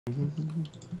This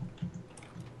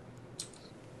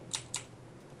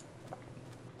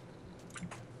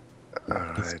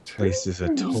Alright. place is a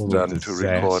total Starting disaster. to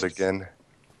record again.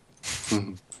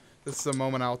 This is the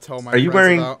moment I'll tell my Are you friends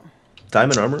wearing about.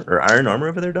 diamond armor or iron armor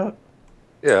over there, Doc?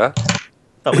 Yeah.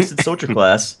 Thought we said soldier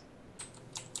class.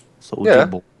 Soldier Yeah.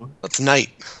 boy. That's night.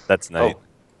 That's night.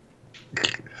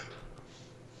 Good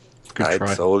Good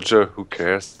try. soldier, who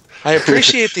cares? I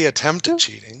appreciate the attempt at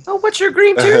cheating. Oh, what's your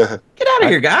green too? Get out of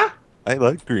here, guy. I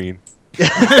like green.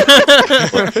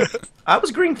 I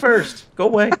was green first. Go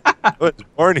away. I was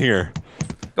born here.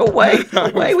 Go away. Go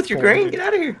away with your green. Get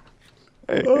out of here.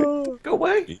 Hey. Go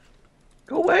away.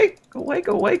 Go away. Go away.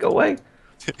 Go away. Go away.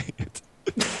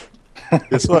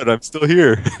 Guess what? I'm still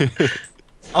here.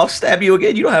 I'll stab you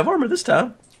again. You don't have armor this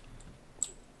time.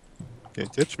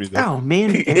 Can't touch me though. Oh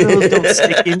man, arrows don't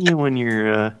stick in you when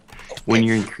you're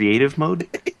in creative mode.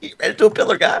 You ran into a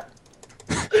pillar, guy.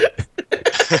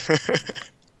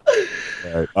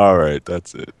 All right,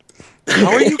 that's it. How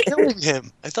are you killing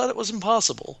him? I thought it was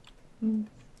impossible.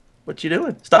 What you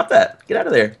doing? Stop that. Get out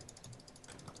of there.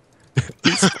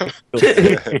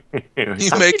 You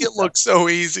make it look so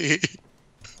easy.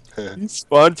 He's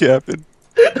spawn capping.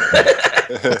 Get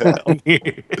out of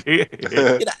here,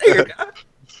 guy.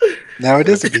 Now it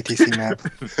is a BTC map.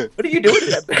 What are you doing to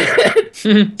that bed?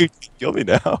 You can kill me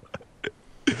now.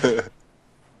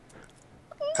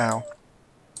 Ow.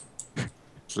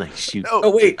 It's like shoot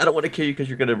Oh, wait. I don't want to kill you because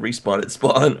you're going to respawn at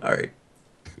spawn. All right.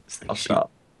 it's like I'll shoot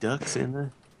stop. ducks in the.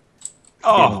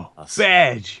 Oh,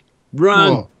 badge!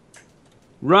 Run! Whoa.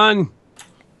 Run!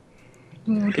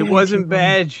 It wasn't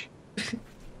badge.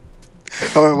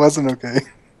 Oh, it wasn't okay.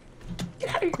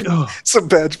 Ugh. Some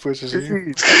badge pushes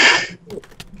you.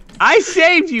 I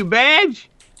saved you, badge.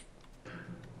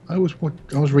 I was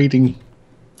reading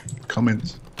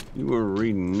comments. You weren't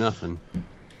reading nothing.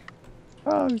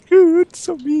 Oh, good.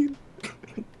 So mean.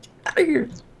 Out of here.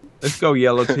 Let's go,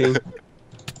 yellow team.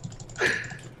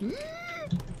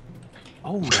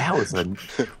 Oh, that was a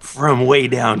from way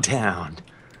downtown.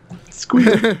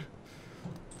 Squeak.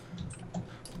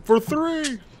 For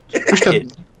 3!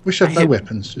 We should have no hit-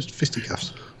 weapons, just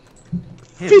fisticuffs.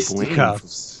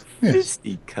 Fisticuffs. Yeah.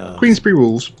 Fisticuffs. Queensbury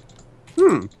rules.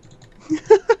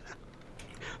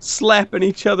 Slapping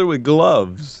each other with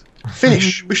gloves.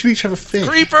 Fish. We should each have a fish.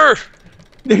 Creeper!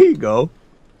 There you go.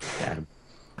 Got him.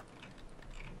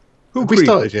 Who Have we creep?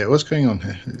 started yet? What's going on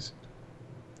here? It's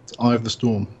Eye of the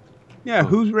Storm. Yeah,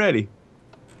 who's ready?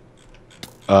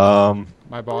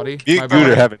 My body. Me My and Good are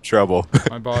body. having trouble.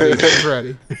 My body is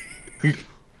ready.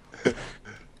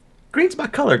 Green's my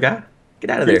color, guy. Get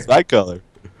out of there. It's my color.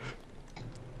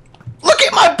 Look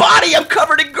at my body. I'm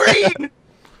covered in green. Did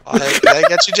I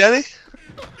get you, Jenny?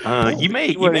 You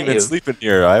may You weren't even have. sleeping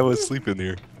here. I was sleeping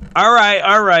here. All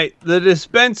right. The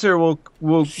dispenser will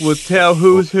tell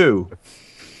who's who.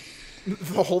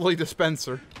 The holy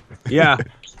dispenser. Yeah.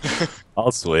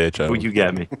 I'll switch. Oh, you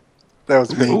got me. That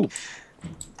was me. Ooh.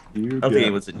 I don't think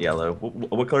it was in yellow.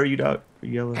 What color are you, Doc? Are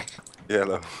you yellow?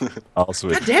 Yellow. I'll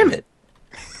switch. God damn it.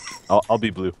 I'll be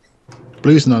blue.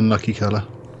 Blue's an unlucky colour.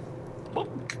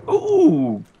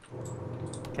 Ooh.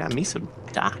 Got me some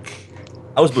Doc.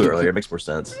 I was blue earlier. It makes more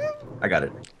sense. I got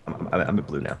it. I'm in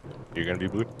blue now. You're gonna be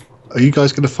blue. Are you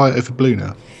guys going to fight over blue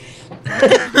now?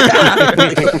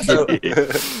 So,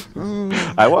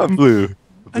 I want blue.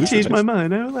 I changed my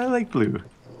mind. I like blue.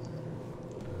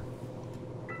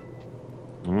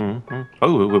 Mm-hmm.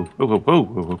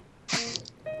 Oh.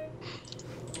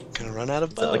 Gonna run out of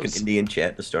is that like an bows. Indian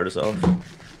chant to start us off?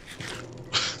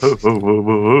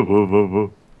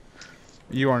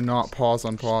 You are not pause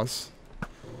on pause.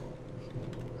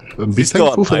 And be He's still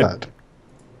thankful for online.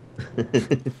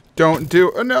 that. Don't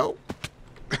do. No.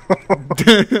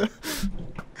 I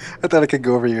thought I could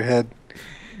go over your head.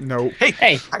 Nope.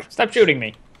 Hey, stop shooting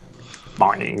me.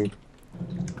 Morning.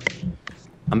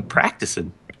 I'm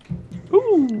practicing.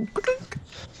 Ooh.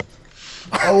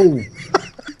 Oh!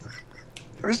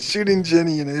 I was shooting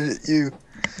Jenny and it hit you.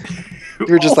 You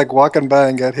were just like walking by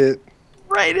and got hit.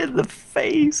 Right in the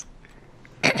face.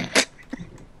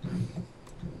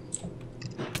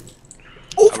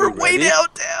 Over, we way ready?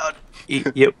 down.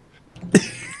 Yep.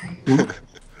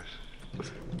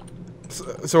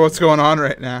 So what's going on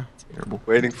right now? Terrible.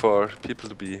 Waiting for people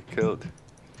to be killed.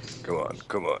 Come on,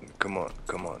 come on, come on,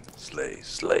 come on. Slay,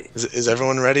 slay. Is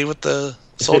everyone ready with the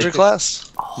soldier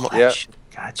class? Oh, Yeah. I should've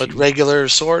got But you. regular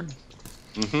sword?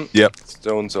 Mm-hmm. Yep.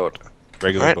 Stone sword.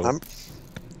 Regular Alright, bow. I'm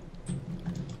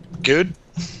good.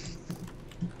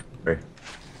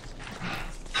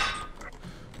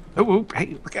 Oh,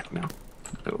 hey, look out now.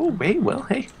 Oh, hey, well,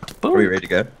 hey. Boom. Are we ready to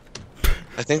go?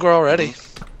 I think we're all ready.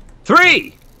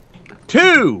 3,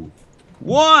 2,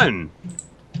 1,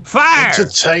 fire!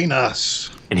 Entertain us.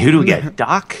 And who do we get?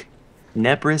 Doc,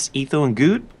 Nebris, Etho, and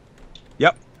Good?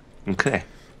 Yep. Okay.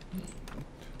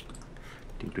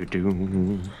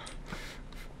 Do-do-do.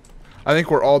 I think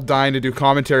we're all dying to do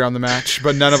commentary on the match,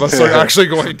 but none of us are actually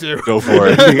going to. Go for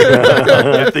it.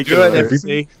 I think Good, you're right.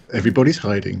 MC. Everybody's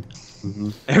hiding.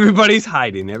 Everybody's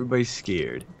hiding. Everybody's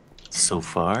scared. So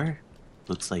far,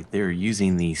 looks like they're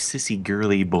using the sissy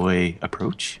girly boy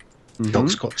approach.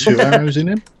 Doc's got 2 arrows in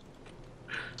him.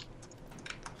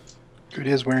 Dude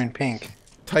is wearing pink.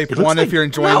 Type It looks 1 like if you're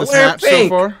enjoying not this wearing match so pink.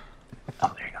 far.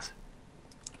 Oh, there he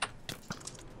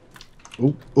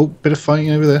goes. Oh, bit of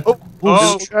fighting over there.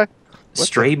 Oh,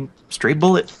 Stray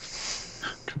bullet.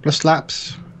 Couple of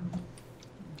slaps.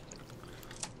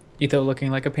 Etho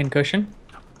looking like a pincushion.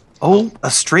 Oh,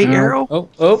 a straight arrow.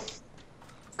 Oh.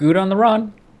 Good on the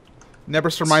run.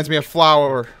 Nebris reminds me of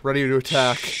Flower, ready to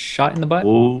attack. Shot in the butt.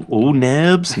 Oh,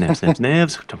 Nebs. Nebs.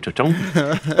 Tum, tum, tum.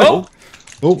 Oh!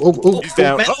 Oh. He's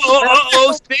down.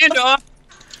 oh, stand off.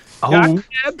 Oh,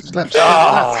 Slaps.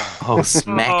 oh,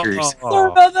 smackers.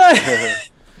 Sorry about that.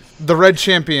 The red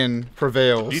champion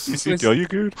prevails. DTC kill you,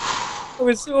 good? It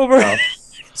was over.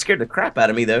 Scared the crap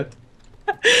out of me though.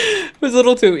 I was a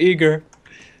little too eager.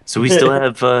 So we still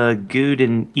have Good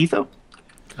and Etho?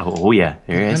 Oh, yeah.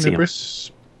 There I see him.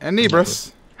 Nebris. And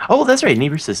Nebris. Oh, that's right.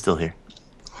 Nebris is still here.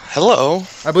 Hello.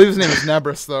 I believe his name is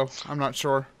Nebris, though. I'm not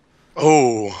sure.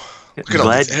 Oh, look at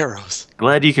all these arrows.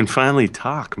 Glad you can finally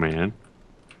talk, man.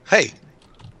 Hey.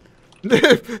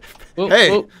 Whoa, Hey.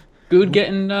 whoa. Good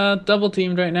getting double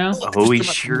teamed right now. Oh, he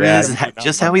sure Yeah. is.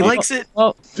 Just how he likes it.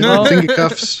 Oh, Finger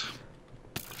cuffs.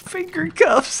 Finger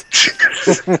cuffs.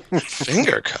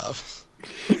 Finger cuff.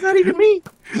 It's not even me.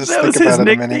 Just That was think his about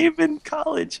it a minute. nickname in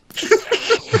college.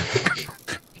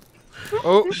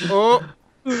 Oh.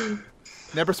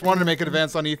 Nebris wanted to make an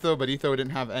advance on Etho, but Etho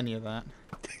didn't have any of that.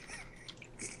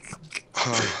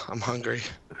 Oh, I'm hungry.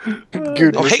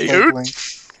 Good. Oh, hey, dude.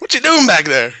 What you doing back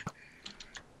there?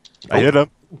 I hit him.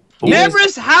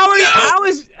 Nebris, how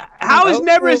is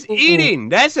Nebris eating?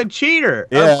 That's a cheater.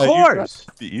 Yeah, of course.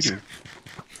 Be eating.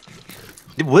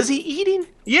 Was he eating?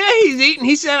 Yeah, he's eating.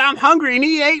 He said, "I'm hungry," and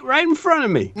he ate right in front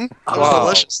of me. That was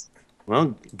delicious.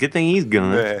 Well, good thing he's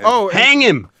gone. Man. Oh, and Hang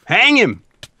him! Hang him!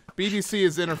 BGC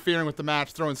is interfering with the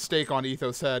match, throwing steak on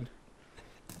Etho's head.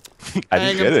 I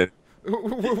Hang didn't him. get it.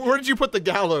 Where did you put the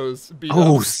gallows?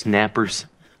 Oh, snappers.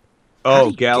 How Oh, do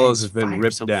you Gallows guys has been fire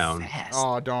ripped so down. fast?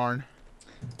 Oh, darn.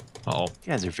 Oh. You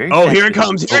guys are very Oh, fast. here it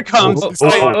comes! Here it comes! Oh,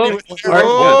 Oh,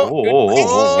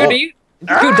 Good,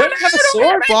 Dude, don't you have a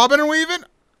sword? bobbing and weaving.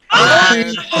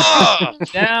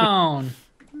 Down.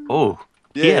 Oh,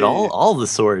 he had all the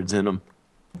swords in him.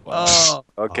 Oh.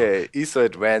 Okay, Issa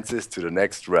advances to the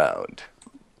next round.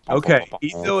 Okay,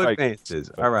 Etho advances.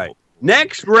 All right.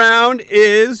 Next round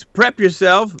is prep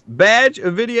yourself. Badge,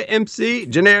 Avidia, MC,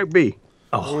 generic B.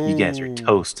 Oh, you guys are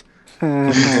toast. This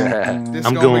I'm is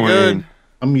gonna be going. good.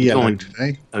 I'm yellow Going-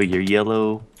 today. Oh, you're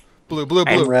yellow. Blue, blue,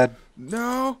 I'm blue. red.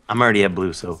 No. I'm already at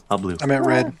blue, so I'll blue. I'm at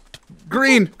red.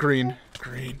 Green. Green.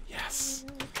 Green. Yes.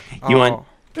 You Oh.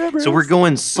 want? So we're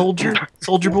going soldier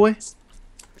boy.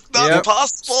 Not Yep.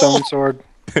 possible. Stone sword.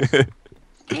 Hey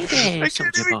there, I can't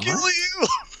soldier even boy. kill you.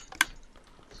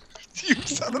 You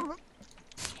son of a...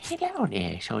 Hello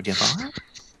there, soldier boy.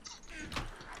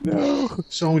 No.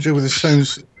 Soldier with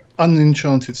a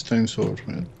unenchanted stone sword,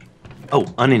 man. Oh,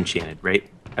 unenchanted, right?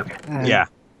 Okay. Yeah.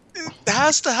 It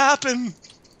has to happen.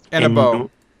 And a bow.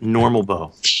 Normal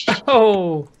bow.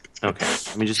 Oh. Okay,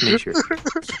 let me just make sure.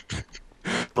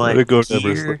 Let But it go,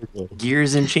 Nebris. Let it go.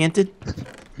 gear's enchanted?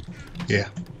 Yeah.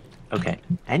 Okay,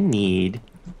 I need...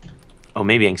 Oh,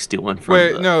 maybe I can steal one from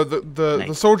Wait, the... no, the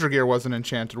Nice. soldier gear wasn't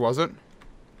enchanted, was it?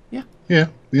 Yeah,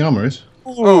 the armor is.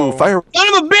 Oh, Fire. Son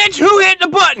of a bitch! Who hit the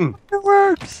button?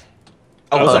 Oh,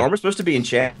 was the armor supposed to be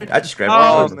enchanted? I just grabbed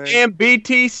Oh, one. damn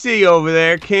BTC over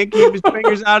there. Can't keep his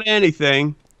fingers out of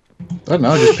anything. I don't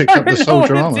know, I just picked up the I know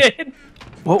soldier it armor. did.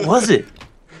 What was it?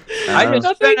 I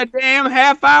just spent a damn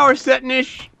half hour setting this.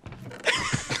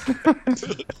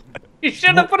 You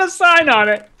shouldn't have put a sign on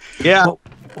it. Yeah.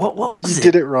 What was You it?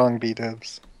 did it wrong,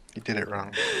 B-dubs. You did it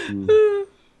wrong.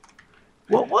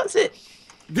 What was it?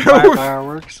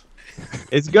 Fireworks.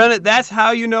 It's gonna. That's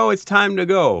how you know it's time to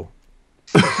go.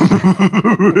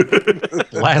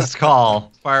 Last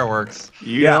call. Fireworks.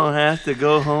 You don't have to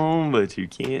go home, but you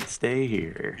can't stay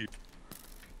here.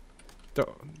 All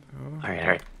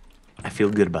right. I feel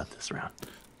good about this round.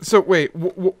 So wait,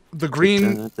 the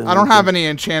green. I don't have any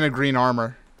enchanted green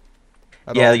armor.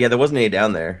 Yeah, there wasn't any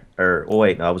down there. Or, oh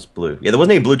wait, no, I was blue. Yeah, there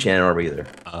wasn't any blue channel armor either.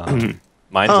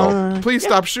 Mine's all. Please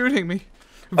stop shooting me.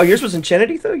 Oh, yours was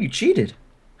enchanted, though? You cheated.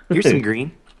 Here's some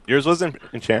green. Yours wasn't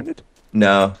enchanted?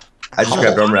 No. I just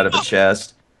grabbed armor out of a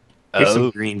chest. Here's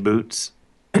some green boots.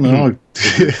 No,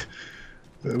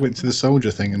 I went to the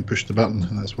soldier thing and pushed the button,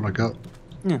 and that's what I got.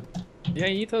 Yeah,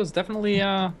 Etho's definitely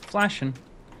flashing.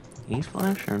 He's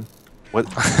flashing. What?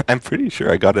 I'm pretty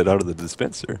sure I got it out of the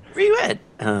dispenser. Where you at,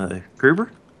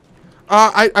 Gruber?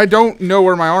 I don't know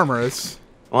where my armor is.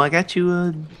 Well, I got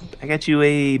you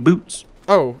a boots.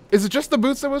 Oh, is it just the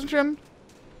boots that was enchanted?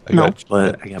 No,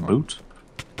 but I got boots.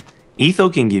 Etho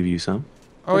can give you some.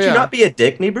 Oh, Would yeah. you not be a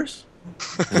dick, Nebers?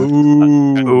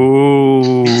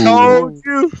 Ooh. Told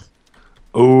you.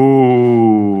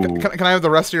 Ooh. Can I have the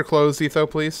rest of your clothes, Etho,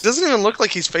 please? Doesn't even look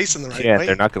like he's facing the right Yeah, way.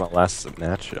 they're not gonna last some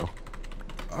nacho.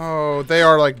 Oh, they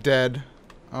are like dead.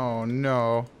 Oh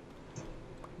no.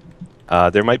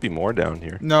 There might be more down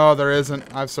here. No, there isn't.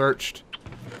 I've searched.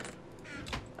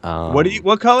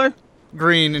 What color?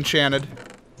 Green enchanted.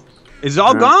 Is it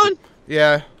all gone?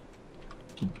 Yeah.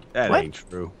 That What? ain't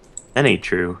true. That ain't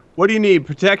true. What do you need?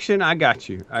 Protection? I got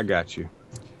you. I got you.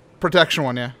 Protection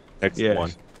one, yeah. Next Yes.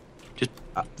 one. Give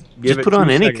Just it put on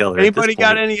 2 any seconds. color at Anybody this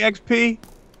got point. any XP?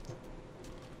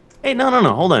 Hey, no.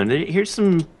 Hold on. Here's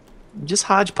some. Just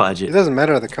hodgepodge It it. doesn't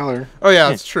matter the color. Oh yeah,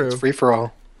 that's true. It's free for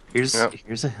all. Here's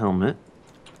a helmet.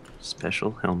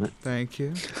 Special helmet. Thank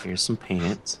you. Here's some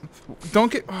pants.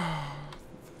 Don't get.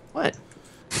 What?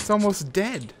 It's almost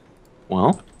dead.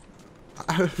 Well,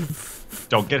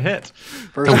 Don't get hit.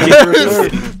 First come,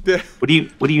 first serve. what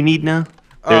do you need now?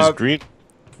 There's green.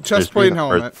 Chest plate and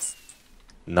helmet.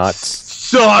 Not.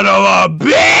 Son of a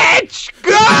bitch!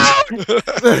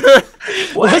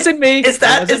 Go! Wasn't me. Is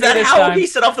that Wasn't me this how time. he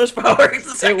set off those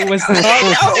fireworks? It was not.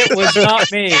 It was not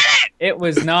me. It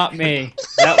was not me.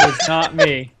 That was not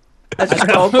me. I just I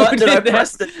pressed don't the button and I know who did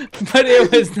pressed that, it. but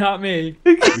it was not me.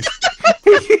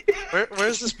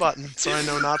 Where's this button so I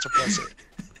know not to press it?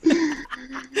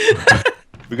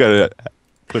 We gotta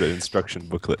put an instruction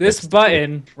booklet. This next to it.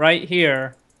 button right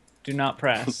here, do not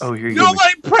press. Oh, here you go.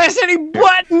 Nobody press any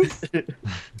buttons!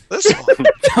 This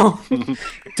one.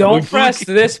 Don't press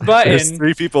this There's button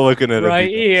 3 people looking at it. right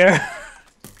here.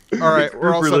 All right,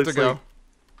 we're all set to looks go. like-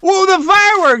 Well, the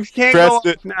fireworks can't go Pressed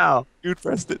off it. now. You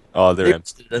pressed it. Oh, they're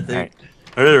empty. I think.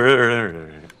 All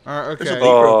right, There's a okay. big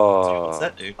rope. What's Oh.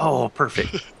 that do? Oh,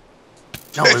 perfect.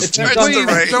 No, It's it's turned on the Please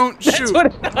right. don't That's shoot. what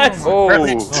it does. Oh.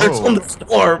 Turns on the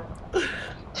storm.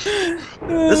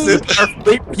 This is the perfect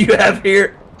leap you have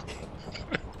here.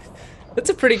 That's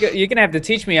a pretty good. You're gonna have to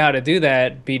teach me how to do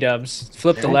that, B-dubs.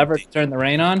 Flip the lever to turn the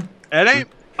rain on. That ain't.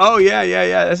 Oh, yeah.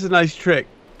 That's a nice trick.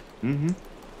 Mm-hmm.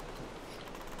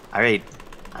 All right.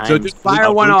 So I'm just fire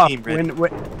blue one off. team ready.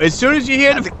 When, as soon as you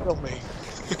hear Had the, to kill me.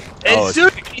 Oh, as soon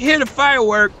as you hear the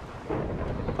firework,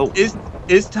 Oh.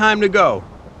 it's time to go.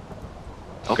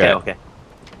 Okay.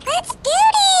 Let's do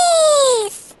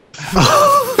this!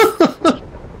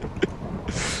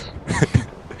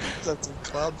 Is that some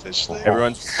cloudfish thing?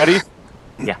 Everyone's ready?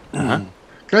 Yeah. Uh-huh.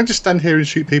 Can I just stand here and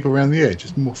shoot people around the edge?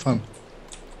 It's more fun.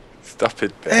 Stop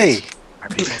it, bitch.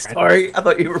 Hey, Sorry, I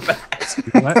thought you were back.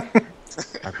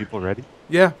 Are people ready?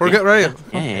 Yeah, we're getting ready.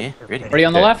 Yeah. Ready. Ready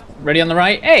on the left, ready on the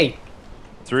right. Hey,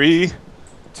 3,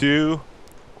 2,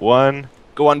 1.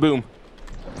 Go on, boom.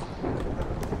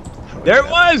 There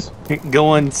it was. Go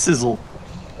on, sizzle.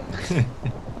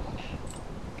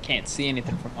 can't see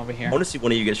anything from over here. I want to see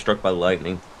one of you get struck by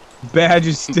lightning. Badge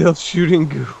is still shooting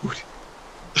good.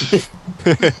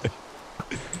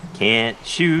 Can't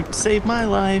shoot, save my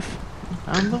life.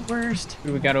 I'm the worst. What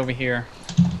do we got over here?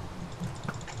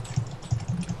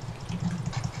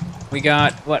 We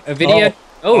got what? A video?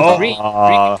 Oh, green.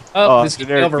 Oh, this is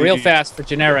generic over real BB. fast for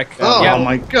generic. Oh yeah.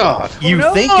 my god! You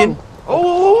thinking?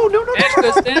 Oh no! Badge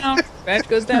goes down. Badge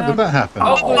goes How down. did that happen?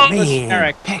 Oh, Oh it was man,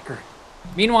 generic. Pecker.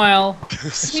 Meanwhile,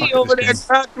 See over there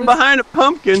crouching behind a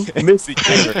pumpkin. Missy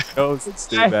Taylor goes and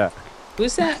stay back.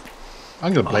 who's that?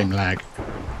 I'm gonna blame lag.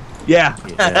 Yeah.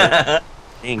 Yeah.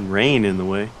 Dang rain in the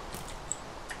way.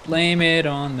 Blame it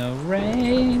on the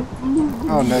rain.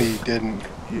 Oh no, you didn't.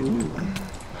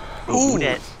 Ooh,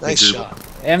 that nice bigger- shot.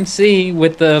 MC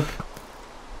with the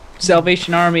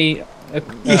Salvation Army.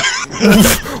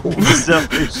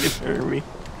 Salvation Army.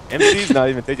 MC's not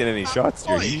even taking any shots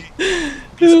here. He's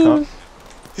calm.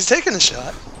 He's taking a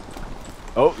shot.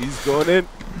 Oh, he's going in.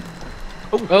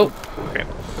 Oh, Okay.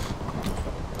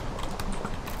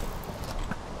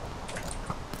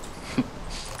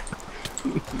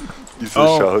 He's a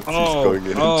shot. He's going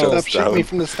in. Stop Just shooting me down.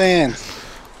 from the stands.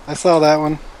 I saw that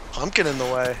one. Pumpkin in the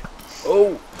way.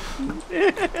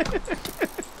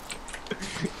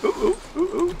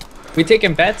 we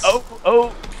taking bets?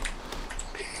 Oh.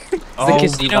 Is the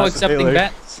casino accepting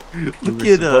bets? Look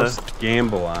we at were supposed to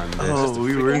gamble on this. Oh,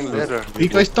 we were. Better. Are you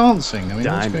guys dancing? I mean, what's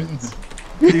going Diamonds.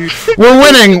 We're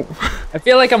winning. I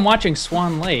feel like I'm watching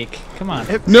Swan Lake. Come on.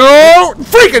 No,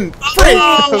 freaking.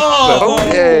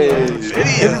 Okay.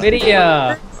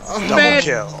 Video. Double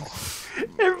kill.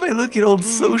 Everybody look at old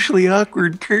socially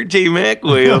awkward Kurt J.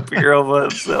 McWay up here all by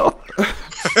himself.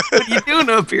 What are you doing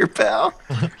up here, pal?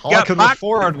 All I could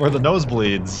afford were the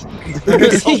nosebleeds.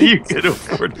 You could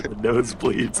afford the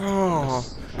nosebleeds. Oh,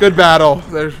 good battle.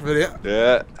 There's video.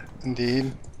 Yeah.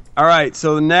 Indeed. All right,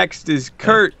 so the next is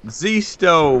Kurt,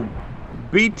 Zisto,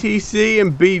 BTC,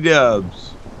 and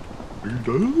B-Dubs.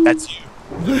 That's you.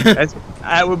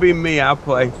 That would be me. I'll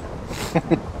play.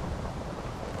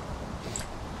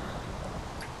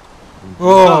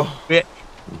 Oh, Bitch.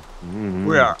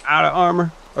 We are out of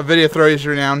armor. a video throws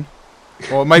you down.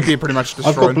 Well, it might be pretty much I've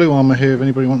got destroyed. blue armor here if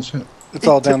anybody wants it. It's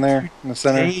all down there in the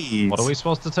center. Hey, What are we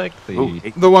supposed to take? The Oh,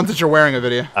 hey. The ones that you're wearing, a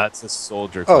video. That's a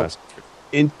soldier Oh. class.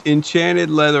 Enchanted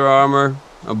leather armor,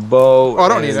 a bow. Oh, I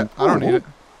don't need and it. I don't need it.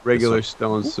 Regular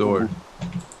stone sword.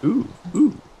 Ooh,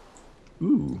 ooh,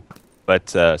 ooh. But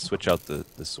switch out the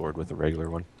sword with a regular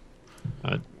one.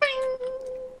 Uh,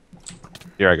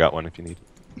 Here, I got one if you need.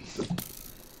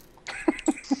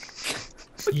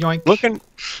 yoink.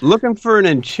 Looking for an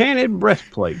enchanted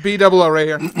breastplate. B-double-O right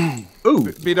here.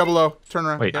 Ooh. B-double-O. Turn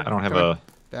around. Wait, Yeah, I don't have come on. a.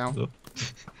 Down.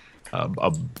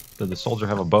 Did the soldier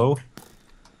have a bow?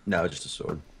 No, just a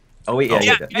sword. Oh wait, yeah,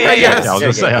 yeah, yeah. yeah, yeah. I was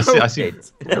gonna say, I see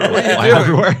It's- flying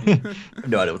everywhere. I have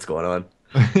no idea what's going on.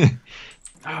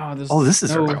 Oh, this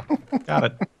is no. Got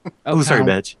it. Oh, sorry, no.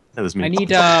 Badge. That was me. I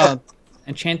need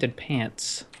enchanted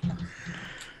pants.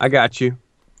 I got you.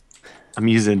 I'm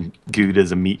using Good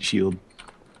as a meat shield.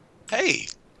 Hey,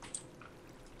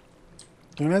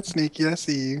 You're not sneaky. I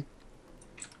see you.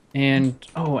 And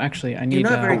oh, actually, I need. You're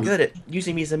not very good at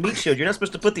using me as a meat shield. You're not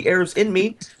supposed to put the arrows in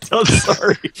me. I'm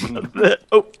sorry about that.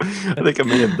 Oh, I think I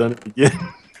may have done it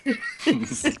again.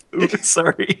 Oops,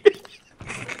 sorry.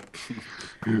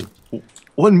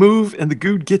 One move and the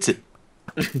Good gets it.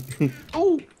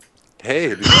 Oh.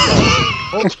 Hey. Of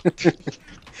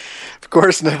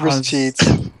course, Nevers cheats.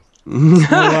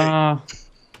 Oh,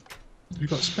 You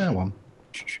got a spare one?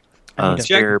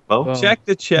 Spare bow. Check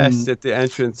the chest at the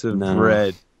entrance of No.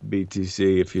 Red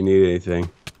BTC if you need anything.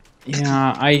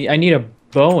 yeah, I need a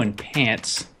bow and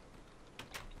pants.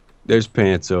 There's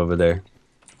pants over there.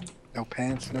 No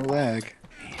pants, no lag.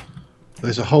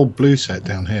 There's a whole blue set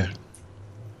down here.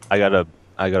 I got a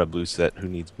blue set. Who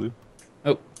needs blue?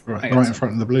 Oh, Right, I got right in some.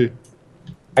 front of the blue.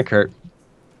 Hi, Kurt.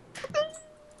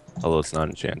 Although it's not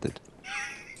enchanted.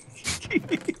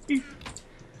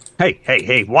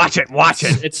 Hey, watch it.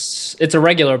 It's a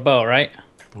regular bow, right?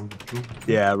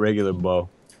 Yeah, regular bow.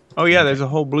 Oh yeah, there's a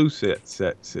whole blue set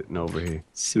sitting over here.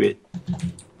 Sweet.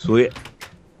 Sweet.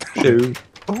 Dude.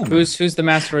 Who's the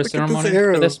master of Look at this ceremony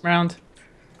arrow. for this round?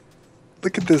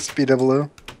 Look at this, B-double-O.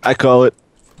 I call it.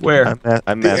 Where? I'm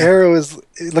The mad. arrow is.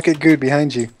 Look at Good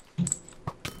behind you.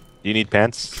 You need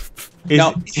pants?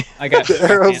 No, I got The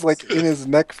arrow's pants. like in his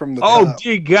neck from the Oh, top.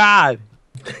 dear God.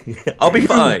 I'll be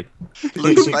fine.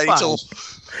 looks fatal.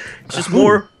 It's just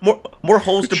more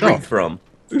holes to Good breathe shot. from.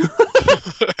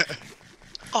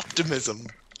 Optimism.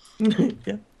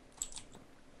 Yeah.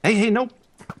 Hey, no.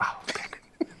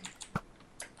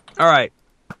 All right.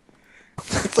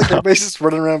 It's like everybody's just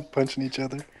running around punching each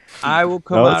other. I will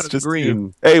come No, out it's of just green.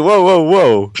 you. Hey,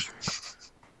 whoa.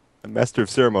 I'm master of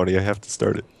ceremony. I have to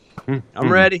start it.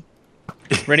 I'm ready.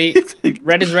 Ready?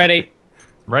 Red is ready.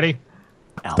 Ready?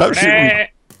 Stop shooting. Ready.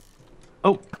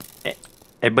 Oh,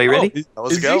 everybody ready?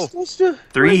 Let's Is he go. supposed to?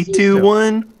 3, 2,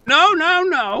 1.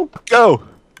 No. Go.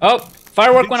 Oh,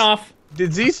 firework went off.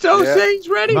 Did Zisto Yeah. say he's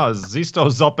ready? No,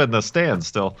 Zisto's up in the stand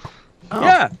still.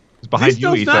 Yeah. He's behind you,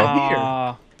 Zisto's Etho. not here.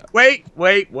 Aw. Wait.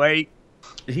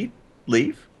 Did he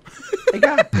leave? Hey,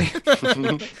 guy.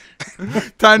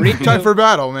 Time for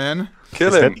battle, man. Kill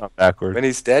His him. head's not backward. When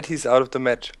he's dead, he's out of the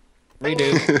match.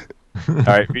 Redo. All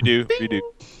right, redo.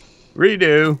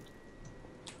 Redo.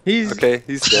 He's Okay,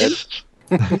 he's dead.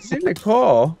 he's in the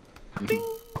call.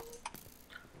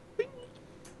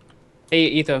 Hey,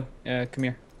 Etho, come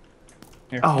here.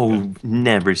 Oh,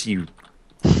 never you.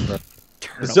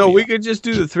 So we could just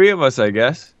do the three of us, I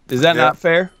guess. Is that Yeah. not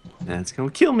fair? That's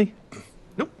gonna kill me.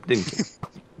 Nope, didn't kill me.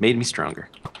 Made me stronger.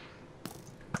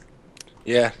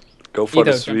 Yeah, go for Etho,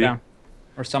 the jump three. down.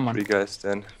 Or someone. Three guys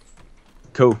then.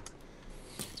 Cool.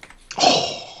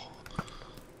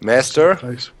 Master,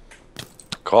 Close.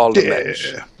 call the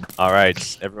match. Yeah. All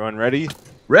right, everyone ready?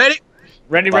 Ready?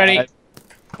 Ready. 5,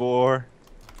 4,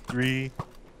 3,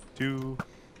 2,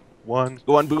 1.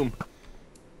 Go on, boom.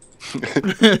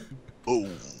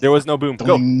 There was no boom.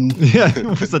 Go. Yeah, it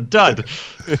was a dud.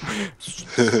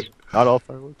 Not all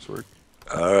fireworks work.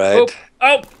 All right.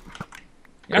 Oh!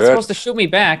 You're not supposed to shoot me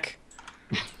back.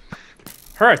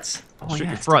 Hurts. Shoot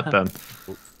your front then.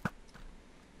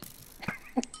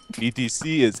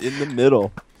 BTC is in the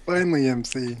middle. Finally,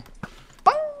 MC.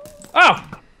 Oh!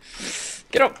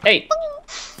 Get up. Hey.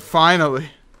 Finally.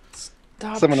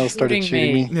 Stop Someone else started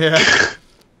shooting me. Yeah.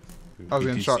 I was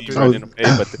getting shot BTC too. running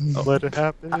away, but they let it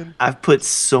happen. I've put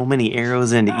so many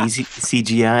arrows into easy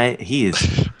CGI. He is.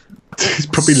 He's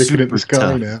probably looking at the sky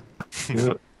tough. now.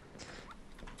 Yep.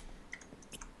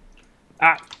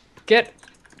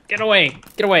 Get away.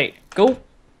 Get away. Go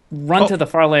run to the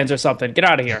far lands or something. Get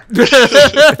out of here.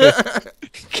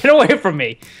 Get away from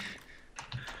me.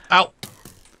 Ow.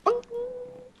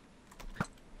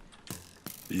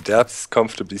 B-Dubs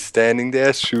comfortably standing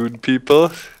there, shooting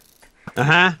people.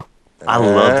 Uh-huh. I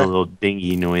love the little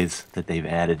dingy noise that they've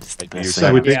added. It's the best So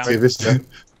thing. we did this time.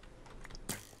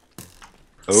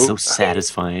 It's so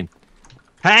satisfying.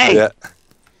 Hey! Yeah.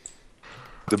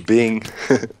 The bing.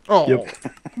 Oh. Yep.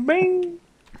 Bing.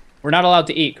 We're not allowed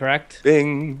to eat, correct?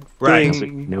 Bing. Right.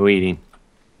 Bing. No eating.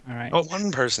 All right. Oh,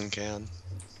 one person can.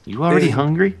 You already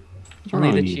hungry?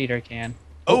 Only the Oh, you- cheater can.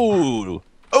 Oh.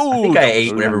 I think I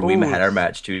ate whenever we had our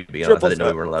match too, to be honest. I didn't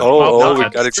know we weren't allowed. Oh, we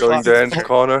got it going there in the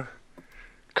corner.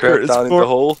 Kurt down in the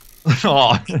hole.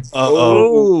 Oh.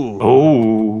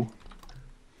 Oh.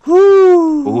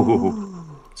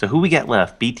 Ooh. So who we got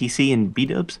left? BTC and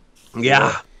B-Dubs?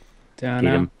 Yeah. Donna,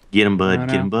 Get him. Get him, bud.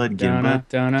 Get him, bud. Get him, bud.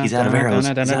 He's out of arrows.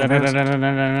 He's out of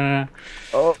arrows.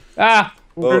 Oh. Ah!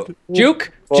 Oh.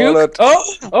 Juke! Walnut. Juke!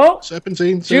 Oh!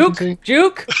 Serpentine, Juke! serpentine.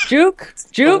 Juke! Juke!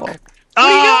 Juke!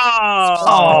 Oh!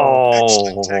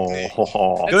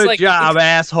 Oh. Good like- job,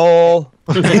 asshole.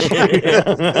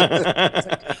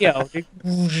 Yo,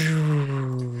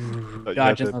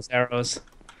 dodging those arrows.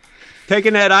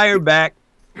 Taking that iron back.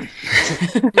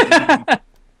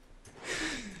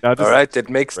 All right, that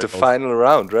makes the final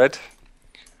round, right?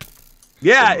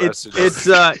 Yeah, Some it's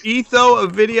messages. Etho,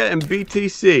 Avidia, and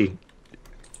BTC.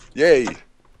 Yay!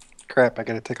 Crap, I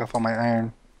gotta take off all my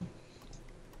iron.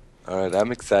 All right,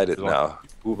 I'm excited now.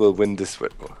 Who will win this one?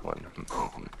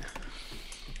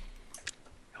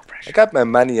 I got my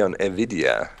money on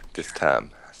Nvidia this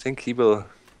time. I think he will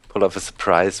pull off a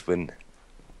surprise win.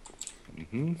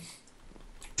 Team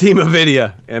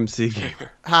Avidia, MC.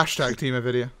 Hashtag Team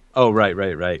Nvidia. Oh, right.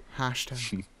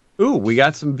 Hashtag. Ooh, we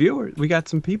got some viewers. We got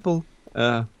some people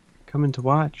coming to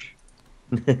watch.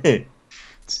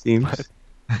 Seems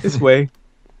this way.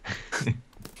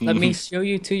 Let me show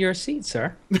you to your seat,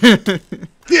 sir.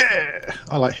 Yeah!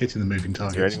 I like hitting the moving Is there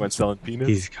targets. anyone selling peanuts?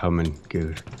 He's coming,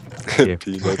 good.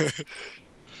 Peanuts.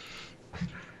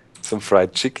 Some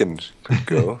fried chicken could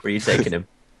go. Where are you taking him?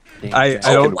 I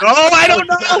don't. Oh, I don't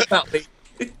know. Help me.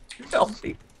 Help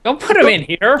me. Don't put him in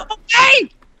here.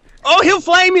 Hey! Oh, he'll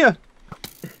flame you.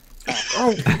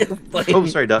 Oh,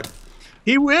 sorry, Doc.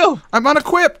 He will. I'm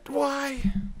unequipped. Why?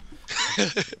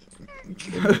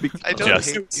 I don't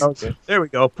hate you. Okay. There we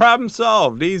go. Problem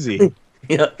solved. Easy.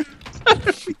 Yeah.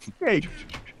 Great.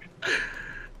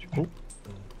 All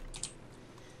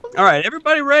right,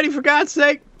 everybody ready? For God's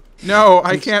sake. No,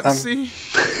 I can't I'm- see.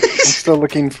 I'm still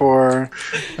looking for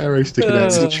Arrow sticking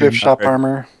out. the thrift shop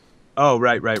armor. Oh,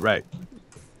 right.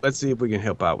 Let's see if we can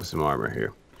help out with some armor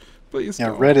here. Please Yeah,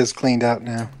 don't. red is cleaned out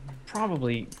now.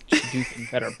 Probably should do some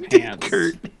better pants.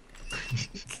 Kurt.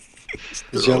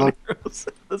 Is yellow?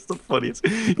 That's the funniest.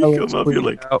 You Oh, come up, you're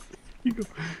like, you go.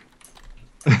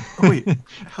 Oh, wait.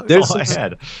 There's All I some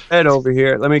had. head over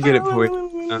here. Let me get it for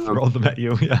you. Roll them at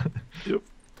you, yeah. Yep.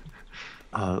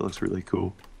 Oh, it looks really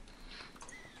cool.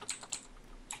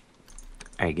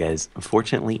 All right, guys.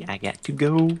 Unfortunately, I got to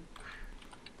go.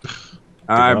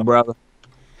 All right, brother.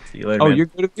 See you later, Oh, man. you're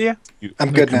good at you?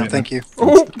 I'm good now, thank you.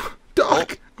 Oh,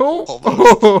 Doc.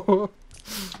 Oh.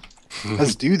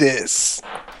 Let's do this.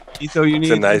 Etho, you It's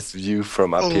need a nice view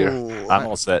from up here. I'm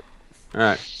all set. All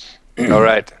right. All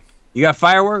right. You got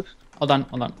fireworks? Hold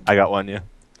on. I got one, yeah.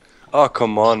 Oh,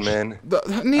 come on, man. The All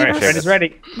right, neighbors. Fred is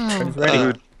ready. No. Fred is ready.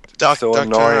 Dude, Doc, so Doc,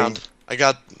 turn annoying. around. I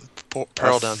got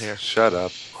Pearl down here. Shut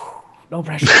up. No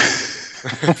pressure.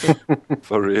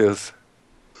 For reals.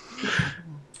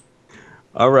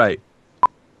 All right.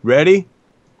 Ready?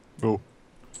 Go.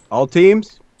 All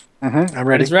teams? I'm Fred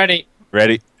ready. is ready.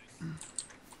 Ready?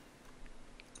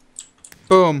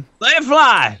 Boom. Let it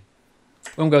fly.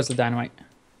 Boom goes the dynamite.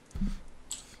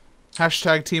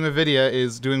 Hashtag Team Nvidia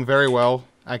is doing very well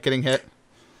at getting hit.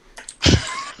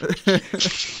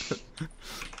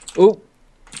 Ooh.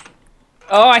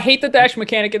 Oh, I hate the dash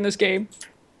mechanic in this game.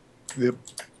 Yep.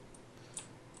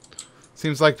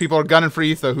 Seems like people are gunning for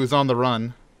Etho, who's on the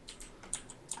run.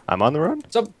 I'm on the run?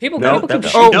 So people No, can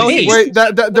that- shoot Oh, me. wait,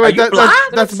 that's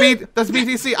blind? that's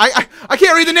BTC. I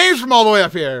can't read the names from all the way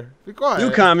up here. Be quiet.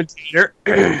 You commentator.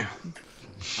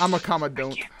 I'm a comma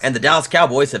don't. And the Dallas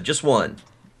Cowboys have just won.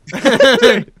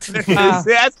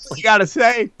 That's what you gotta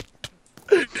say.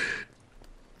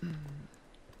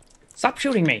 Stop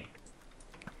shooting me.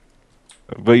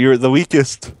 But you're the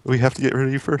weakest. We have to get rid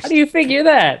of you first. How do you figure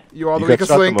that? You are the You got weakest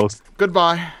shot the link. most.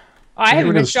 Goodbye. I haven't Get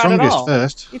rid been of the shot at strongest all.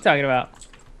 first. What are you talking about?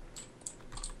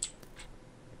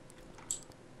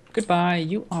 Goodbye.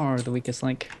 You are the weakest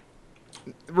link.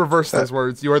 Reverse those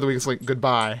words. You are the weakest link.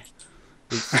 Goodbye.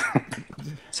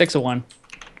 6 of 1.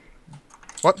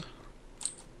 What?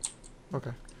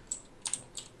 Okay.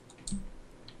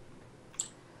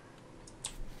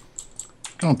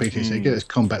 Come on, BTC, get his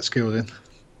combat skills in.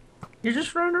 You're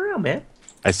just running around, man.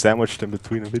 I sandwiched in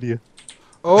between a video.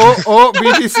 Oh,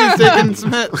 BTC's taking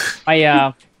some hits.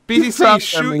 BTC,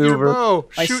 shoot your bow.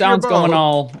 My Shoot sound's your bow. going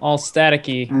all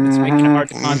staticky. It's making it hard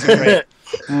to concentrate.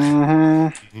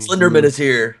 Slenderman is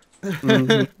here.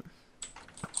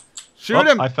 Shoot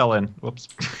him. I fell in. Whoops.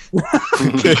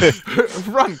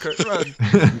 Run, Kurt, run.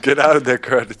 Get out of there,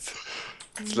 Kurt. It's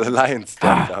the lion's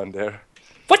den down there.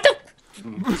 What the?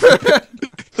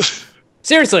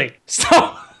 Seriously,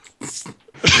 stop.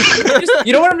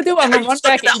 You know what I'm gonna do? I'm gonna run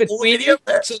back in between you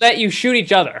so that you shoot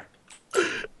each other.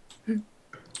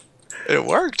 It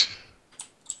worked.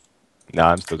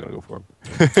 Nah, I'm still gonna go for him.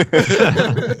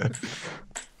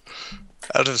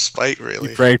 Out of spite, really.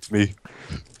 He pranked me.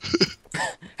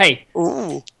 Hey,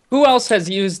 Ooh. who else has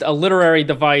used a literary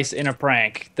device in a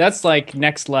prank? That's like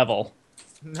next level.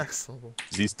 Next level.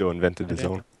 He still invented his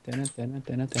own.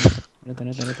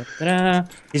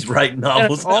 He's writing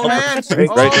novels. Oh man! Great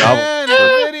Oh novel. man!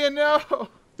 Lydia, no!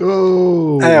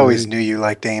 Oh. I always knew you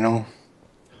liked anal.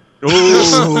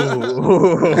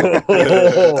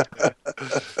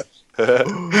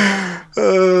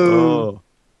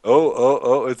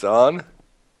 Oh, it's on.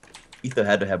 Ethan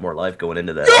had to have more life going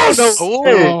into that.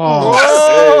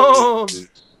 Oh!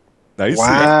 Nice.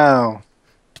 Wow.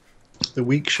 The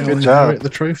weak shall Good job. inherit the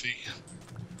trophy.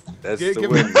 That's Give the me-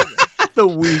 win. The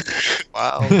weak.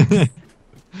 Wow.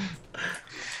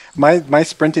 My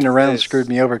sprinting around screwed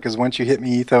me over because once you hit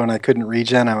me, Etho, and I couldn't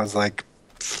regen, I was like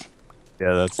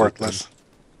Yeah, that's worthless.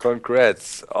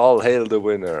 Congrats. All hail the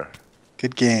winner.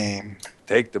 Good game.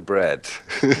 Take the bread.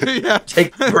 Yeah.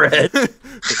 Take the bread.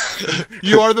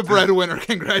 You are the breadwinner.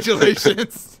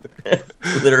 Congratulations.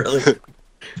 Literally.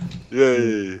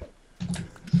 Yay.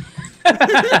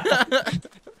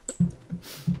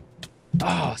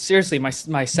 Oh, seriously,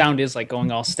 my sound is like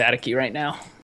going all staticky right now.